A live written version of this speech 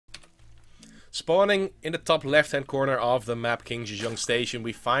Spawning in the top left-hand corner of the map, King Sejong Station,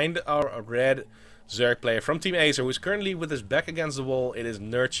 we find our red Zerg player from Team Acer, who is currently with his back against the wall. It is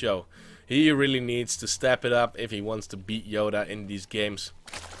Nerchio. He really needs to step it up if he wants to beat YoDa in these games.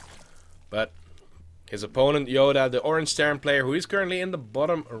 But his opponent, YoDa, the orange Terran player, who is currently in the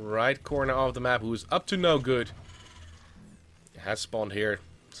bottom right corner of the map, who is up to no good, has spawned here.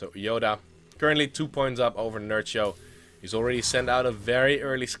 So YoDa currently 2 points up over Nerchio. He's already sent out a very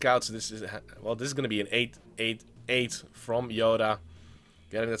early scout, so this is going to be an 8-8-8 from YoDa.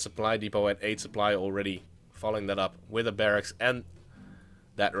 Getting that supply depot at 8 supply already. Following that up with a barracks and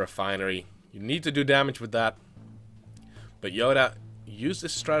that refinery. You need to do damage with that. But YoDa used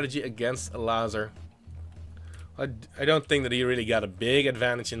this strategy against a laser. I don't think that he really got a big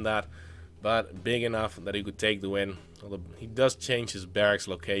advantage in that, but big enough that he could take the win. Although he does change his barracks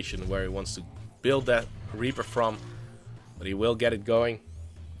location where he wants to build that Reaper from. But he will get it going.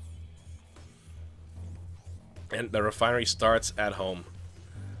 And the refinery starts at home.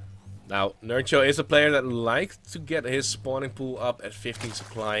 Now, Nerchio is a player that likes to get his spawning pool up at 15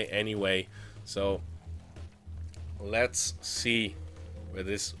 supply anyway. So, let's see where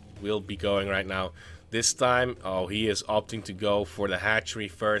this will be going right now. This time, oh, he is opting to go for the hatchery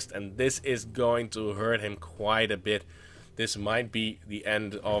first. And this is going to hurt him quite a bit. This might be the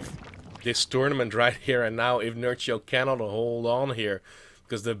end of this tournament right here and now if Nerchio cannot hold on here,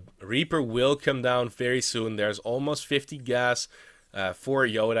 because the Reaper will come down very soon. There's almost 50 gas for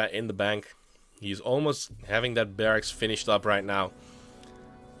YoDa in the bank. He's almost having that barracks finished up right now,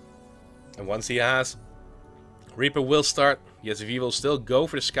 and once he has, Reaper will start. Yes, if he will still go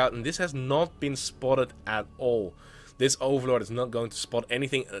for the scout, and this has not been spotted at all. This Overlord is not going to spot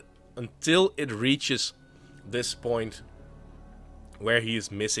anything until it reaches this point where he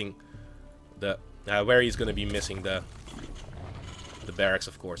is missing the where he's going to be missing the barracks,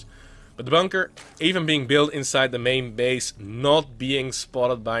 of course. But the bunker, even being built inside the main base, not being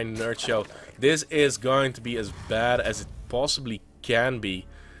spotted by Nerchio. This is going to be as bad as it possibly can be.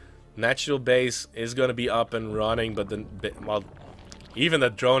 Natural base is going to be up and running, but then, well, even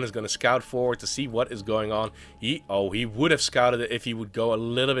the drone is going to scout forward to see what is going on. He would have scouted it if he would go a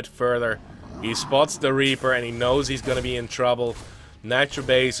little bit further. He spots the Reaper and he knows he's going to be in trouble. Natural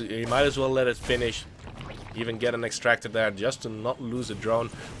base, you might as well let it finish. Even get an extractor there just to not lose a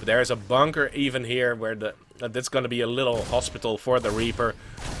drone. But there's a bunker even here where that's going to be a little hospital for the Reaper.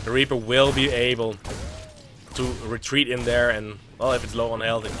 The Reaper will be able to retreat in there, and well, if it's low on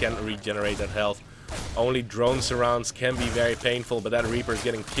health, it can regenerate that health. Only drone surrounds can be very painful, but that Reaper is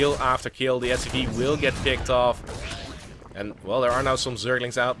getting kill after kill. The SCV will get picked off. And, well, there are now some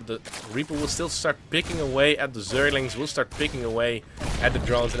Zerglings out. The Reaper will still start picking away at the Zerglings. Will start picking away at the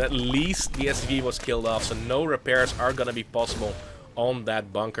drones. And at least the SCV was killed off. So no repairs are going to be possible on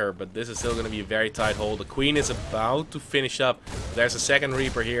that bunker. But this is still going to be a very tight hold. The Queen is about to finish up. There's a second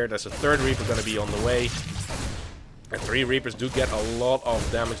Reaper here. There's a third Reaper going to be on the way. And 3 Reapers do get a lot of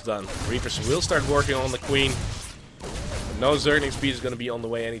damage done. Reapers will start working on the Queen. No Zergling speed is going to be on the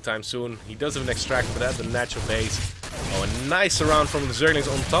way anytime soon. He does have an extractor, but that's the natural base. Oh, a nice surround from the Zerglings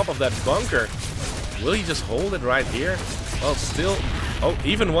on top of that bunker. Will he just hold it right here? Well, still... Oh,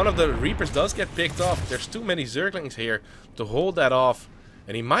 even one of the Reapers does get picked off. There's too many Zerglings here to hold that off.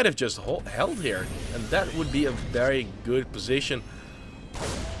 And he might have just held here. And that would be a very good position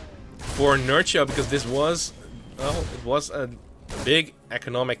for Nerchio, because this was... Well, it was a big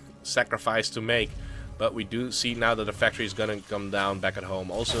economic sacrifice to make. But we do see now that the factory is going to come down back at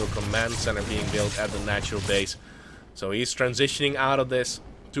home. Also a command center being built at the natural base. So he's transitioning out of this.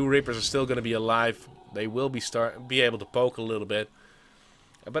 2 Reapers are still going to be alive. They will be able to poke a little bit.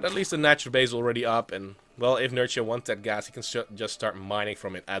 But at least the natural base is already up. And, well, if Nerchio wants that gas, he can just start mining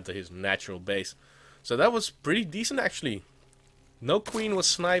from it at his natural base. So that was pretty decent, actually. No Queen was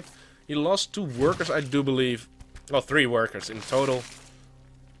sniped. He lost 2 workers, I do believe. Well, 3 workers in total.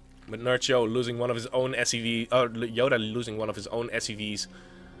 But Nerchio losing one of his own SCVs. YoDa losing one of his own SCVs.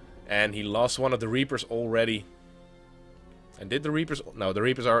 And he lost one of the Reapers already. And did the Reapers... No, the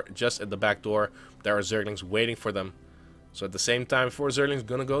Reapers are just at the back door. There are Zerglings waiting for them. So at the same time, 4 Zerglings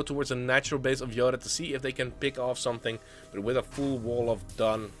gonna go towards the natural base of YoDa to see if they can pick off something. But with a full wall of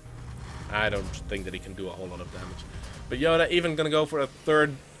done, I don't think that he can do a whole lot of damage. But YoDa even gonna go for a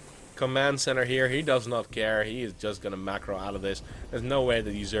 3rd command center here. He does not care. He is just gonna macro out of this. There's no way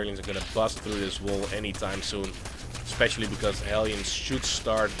that these Zerglings are gonna bust through this wall anytime soon. Especially because Hellions should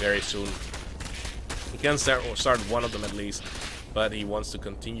start very soon. He can start one of them at least, but he wants to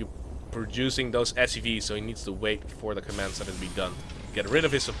continue producing those SCVs, so he needs to wait for the command center to be done. Get rid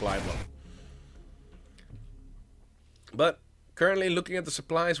of his supply block. But Currently, looking at the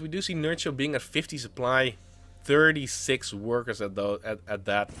supplies, we do see Nerchio being at 50 supply, 36 workers at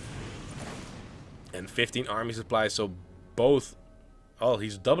that, and 15 army supplies. So both, oh,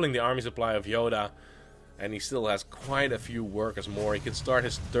 he's doubling the army supply of YoDa, and he still has quite a few workers more. He can start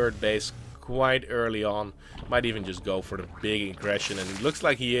his third base quite early on. Might even just go for the big aggression, and it looks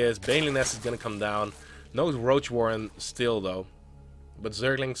like he is. Baneling Nest is going to come down. No Roach Warren still though, but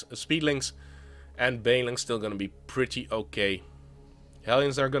Zerglings, Speedlings, and Banelings still going to be pretty okay.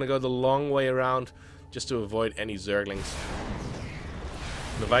 Hellions are going to go the long way around just to avoid any Zerglings.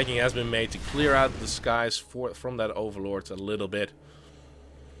 The Viking has been made to clear out the skies from that Overlord a little bit.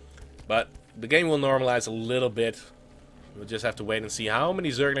 But the game will normalize a little bit. We'll just have to wait and see how many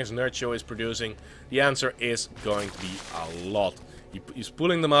Zerglings Nerchio is producing. The answer is going to be a lot. He's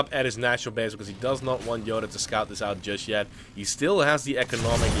pulling them up at his natural base because he does not want YoDa to scout this out just yet. He still has the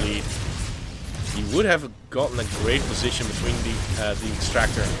economic lead. He would have gotten a great position between the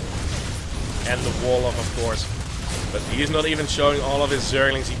extractor and the wall of course. But he is not even showing all of his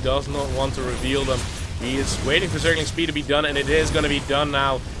Zerglings. He does not want to reveal them. He is waiting for Zergling speed to be done, and it is going to be done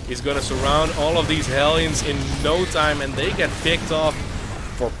now. He's going to surround all of these Hellions in no time, and they get picked off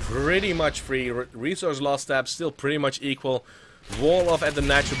for pretty much free. Resource loss stats still pretty much equal. Wall off at the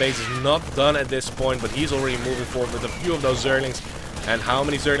natural base is not done at this point, but he's already moving forward with a few of those Zerglings. And how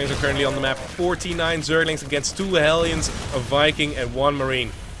many Zerglings are currently on the map? 49 Zerglings against 2 Hellions, a Viking, and 1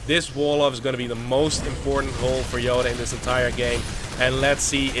 Marine. This wall off is going to be the most important hold for YoDa in this entire game. And let's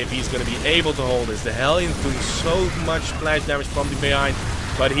see if he's going to be able to hold this. The Hellions doing so much splash damage from the behind,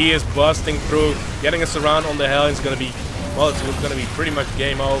 but he is busting through. Getting a surround on the Hellions is going to be, well, it's going to be pretty much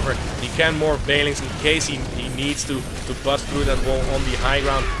game over. He can morph Banelings in case he needs to bust through that wall on the high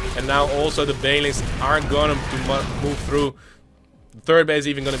ground. And now also the Banelings aren't going to move through. The third base is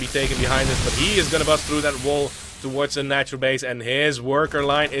even going to be taken behind this, but he is going to bust through that wall towards the natural base, and his worker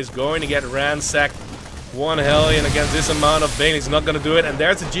line is going to get ransacked. 1 Hellion against this amount of Bane is not going to do it, and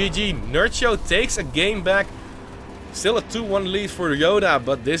there's a GG. Nerchio takes a game back. Still a 2-1 lead for YoDa,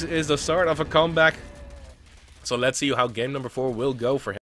 but this is the start of a comeback. So let's see how game number 4 will go for him.